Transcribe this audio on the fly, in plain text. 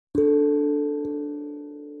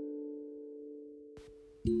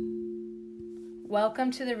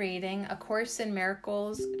Welcome to the reading, A Course in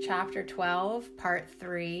Miracles, Chapter 12, Part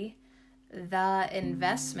 3, The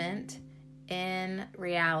Investment in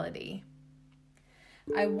Reality.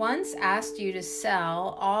 I once asked you to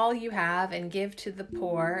sell all you have and give to the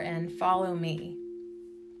poor and follow me.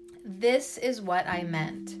 This is what I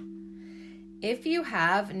meant. If you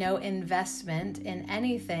have no investment in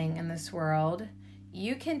anything in this world,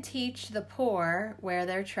 you can teach the poor where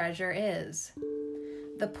their treasure is.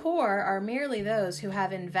 The poor are merely those who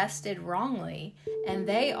have invested wrongly, and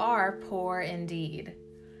they are poor indeed.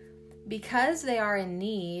 Because they are in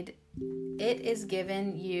need, it is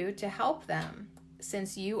given you to help them,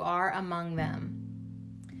 since you are among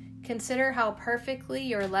them. Consider how perfectly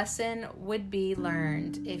your lesson would be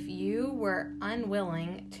learned if you were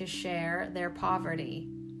unwilling to share their poverty.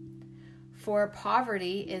 For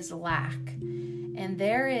poverty is lack, and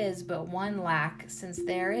there is but one lack, since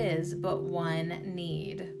there is but one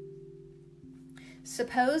need.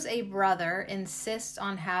 Suppose a brother insists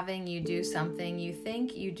on having you do something you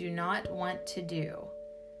think you do not want to do.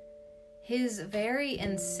 His very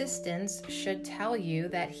insistence should tell you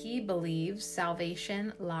that he believes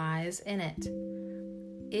salvation lies in it.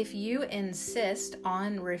 If you insist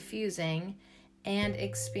on refusing and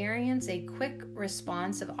experience a quick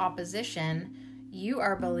response of opposition, you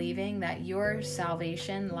are believing that your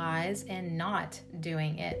salvation lies in not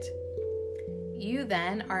doing it. You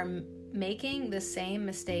then are making the same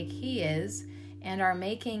mistake he is and are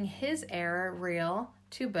making his error real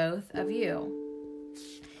to both of you.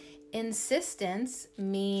 Insistence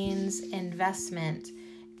means investment,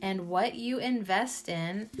 and what you invest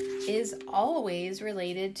in is always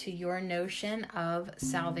related to your notion of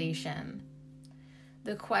salvation.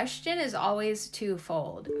 The question is always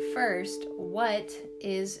twofold. First, what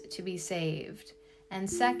is to be saved? And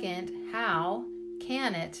second, how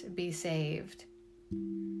can it be saved?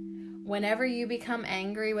 Whenever you become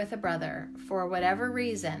angry with a brother, for whatever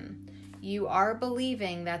reason, you are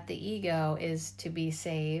believing that the ego is to be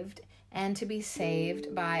saved and to be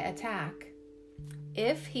saved by attack.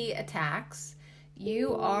 If he attacks,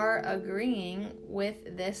 you are agreeing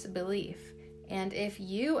with this belief. And if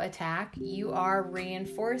you attack, you are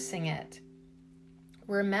reinforcing it.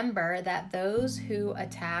 Remember that those who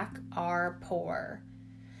attack are poor.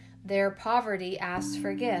 Their poverty asks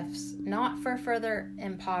for gifts, not for further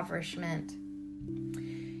impoverishment.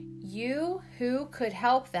 You who could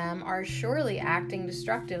help them are surely acting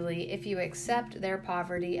destructively if you accept their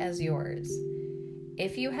poverty as yours.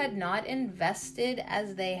 If you had not invested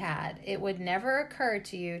as they had, it would never occur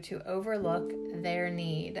to you to overlook their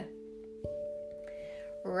need.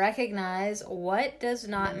 Recognize what does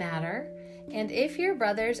not matter, and if your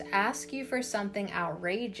brothers ask you for something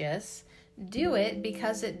outrageous, do it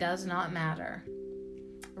because it does not matter.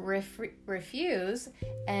 Refuse,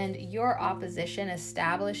 and your opposition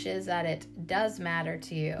establishes that it does matter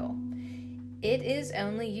to you. It is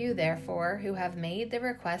only you, therefore, who have made the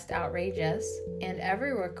request outrageous, and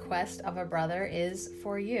every request of a brother is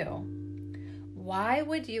for you. Why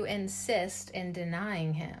would you insist in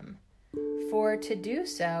denying him? For to do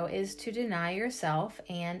so is to deny yourself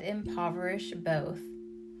and impoverish both.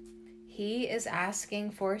 He is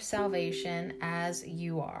asking for salvation as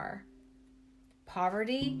you are.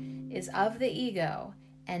 Poverty is of the ego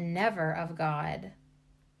and never of God.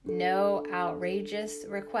 No outrageous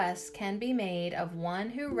requests can be made of one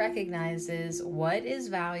who recognizes what is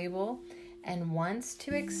valuable and wants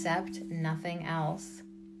to accept nothing else.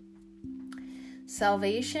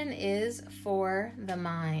 Salvation is for the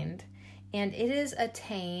mind, and it is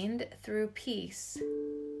attained through peace.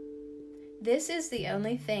 This is the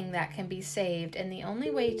only thing that can be saved and the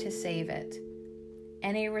only way to save it.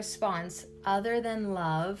 Any response other than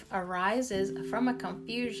love arises from a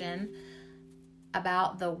confusion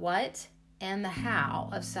about the what and the how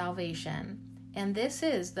of salvation, and this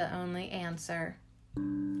is the only answer.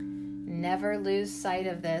 Never lose sight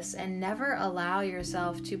of this, and never allow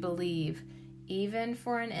yourself to believe, even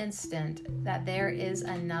for an instant, that there is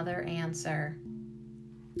another answer.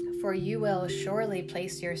 For you will surely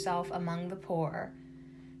place yourself among the poor,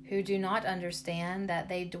 who do not understand that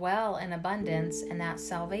they dwell in abundance and that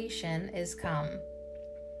salvation is come.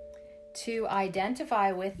 To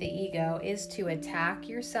identify with the ego is to attack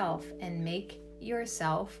yourself and make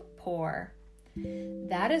yourself poor.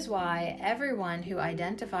 That is why everyone who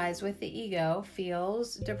identifies with the ego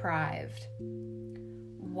feels deprived.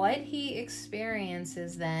 What he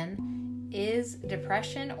experiences then is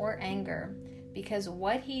depression or anger, because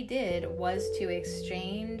what he did was to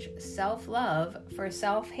exchange self-love for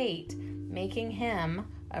self-hate, making him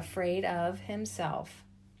afraid of himself.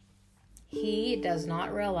 He does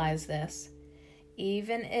not realize this.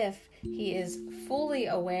 Even if he is fully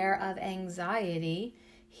aware of anxiety,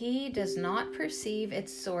 he does not perceive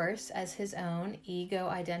its source as his own ego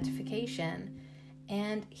identification,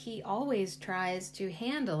 and he always tries to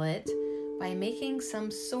handle it by making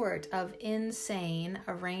some sort of insane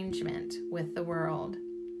arrangement with the world.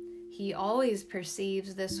 He always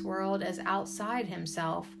perceives this world as outside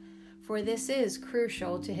himself, for this is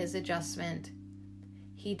crucial to his adjustment.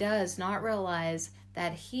 He does not realize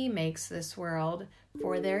that he makes this world,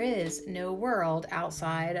 for there is no world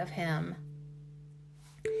outside of him.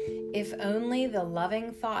 If only the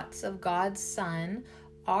loving thoughts of God's Son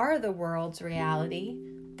are the world's reality,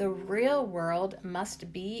 the real world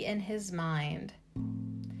must be in his mind.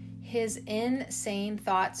 His insane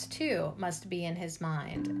thoughts, too, must be in his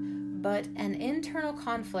mind, but an internal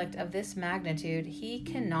conflict of this magnitude he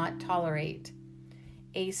cannot tolerate.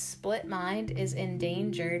 A split mind is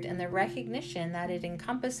endangered in the recognition that it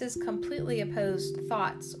encompasses completely opposed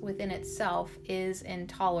thoughts within itself is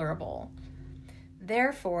intolerable.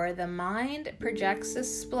 Therefore, the mind projects a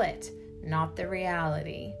split, not the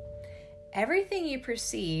reality. Everything you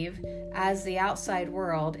perceive as the outside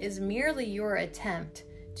world is merely your attempt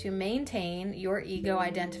to maintain your ego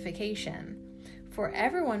identification, for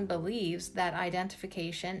everyone believes that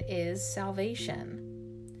identification is salvation.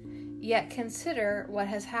 Yet consider what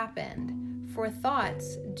has happened, for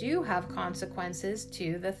thoughts do have consequences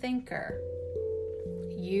to the thinker.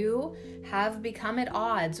 You have become at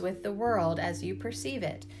odds with the world as you perceive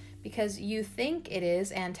it, because you think it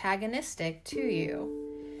is antagonistic to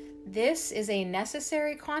you. This is a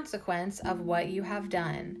necessary consequence of what you have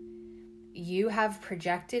done. You have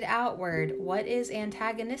projected outward what is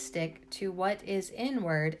antagonistic to what is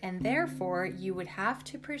inward, and therefore you would have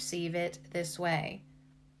to perceive it this way.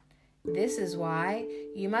 This is why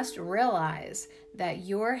you must realize that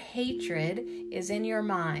your hatred is in your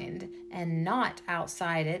mind and not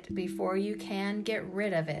outside it before you can get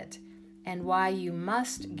rid of it, and why you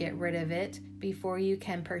must get rid of it before you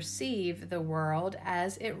can perceive the world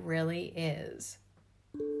as it really is.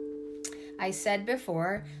 I said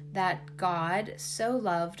before that God so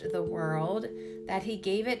loved the world that he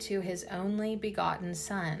gave it to his only begotten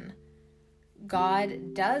Son.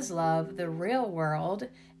 God does love the real world,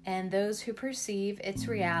 and those who perceive its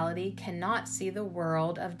reality cannot see the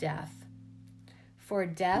world of death. For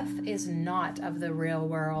death is not of the real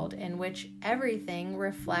world, in which everything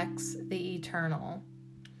reflects the eternal.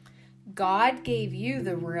 God gave you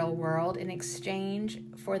the real world in exchange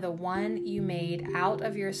for the one you made out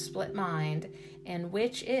of your split mind, and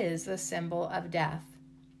which is the symbol of death.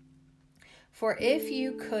 For if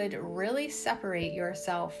you could really separate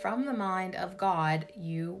yourself from the mind of God,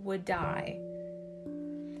 you would die.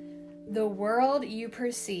 The world you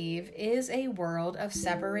perceive is a world of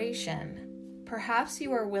separation. Perhaps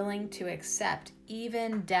you are willing to accept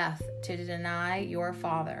even death to deny your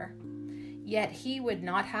Father. Yet he would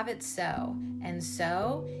not have it so, and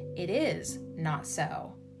so it is not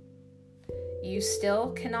so. You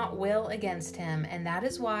still cannot will against him, and that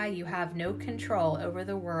is why you have no control over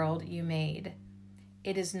the world you made.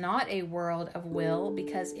 It is not a world of will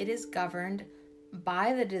because it is governed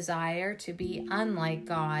by the desire to be unlike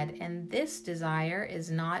God, and this desire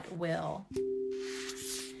is not will.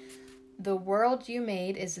 The world you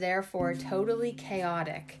made is therefore totally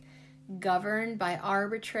chaotic, governed by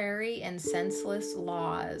arbitrary and senseless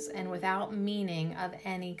laws, and without meaning of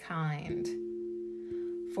any kind.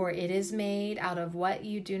 For it is made out of what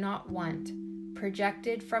you do not want,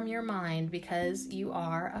 projected from your mind because you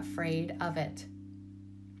are afraid of it.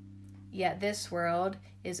 Yet this world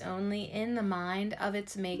is only in the mind of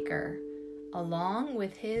its maker, along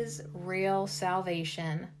with his real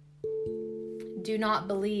salvation. Do not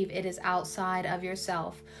believe it is outside of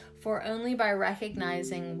yourself, for only by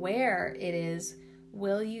recognizing where it is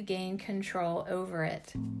will you gain control over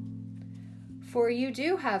it. For you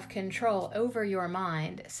do have control over your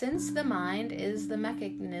mind, since the mind is the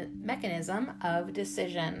mechanism of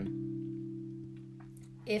decision.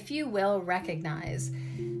 If you will recognize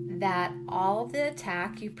that all the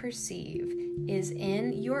attack you perceive is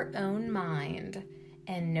in your own mind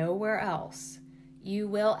and nowhere else, you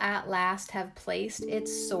will at last have placed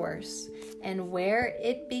its source, and where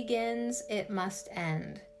it begins, it must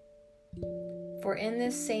end. For in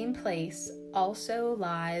this same place also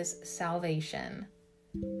lies salvation.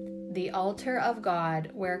 The altar of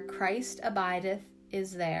God, where Christ abideth,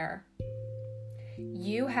 is there.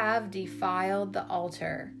 You have defiled the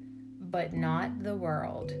altar, but not the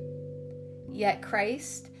world. Yet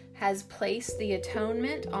Christ has placed the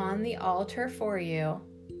atonement on the altar for you.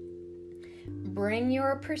 Bring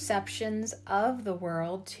your perceptions of the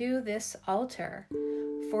world to this altar,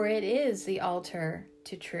 for it is the altar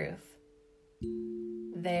to truth.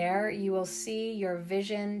 There you will see your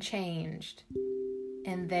vision changed,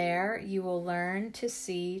 and there you will learn to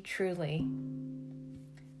see truly.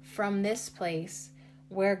 From this place,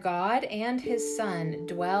 where God and His Son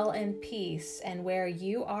dwell in peace and where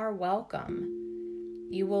you are welcome,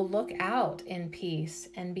 you will look out in peace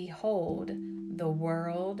and behold the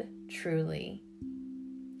world truly.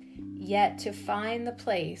 Yet to find the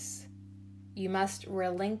place, you must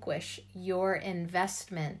relinquish your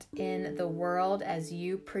investment in the world as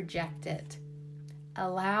you project it,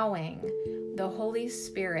 allowing the Holy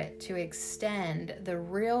Spirit to extend the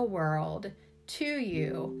real world to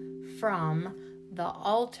you from the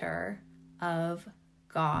altar of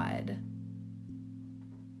God.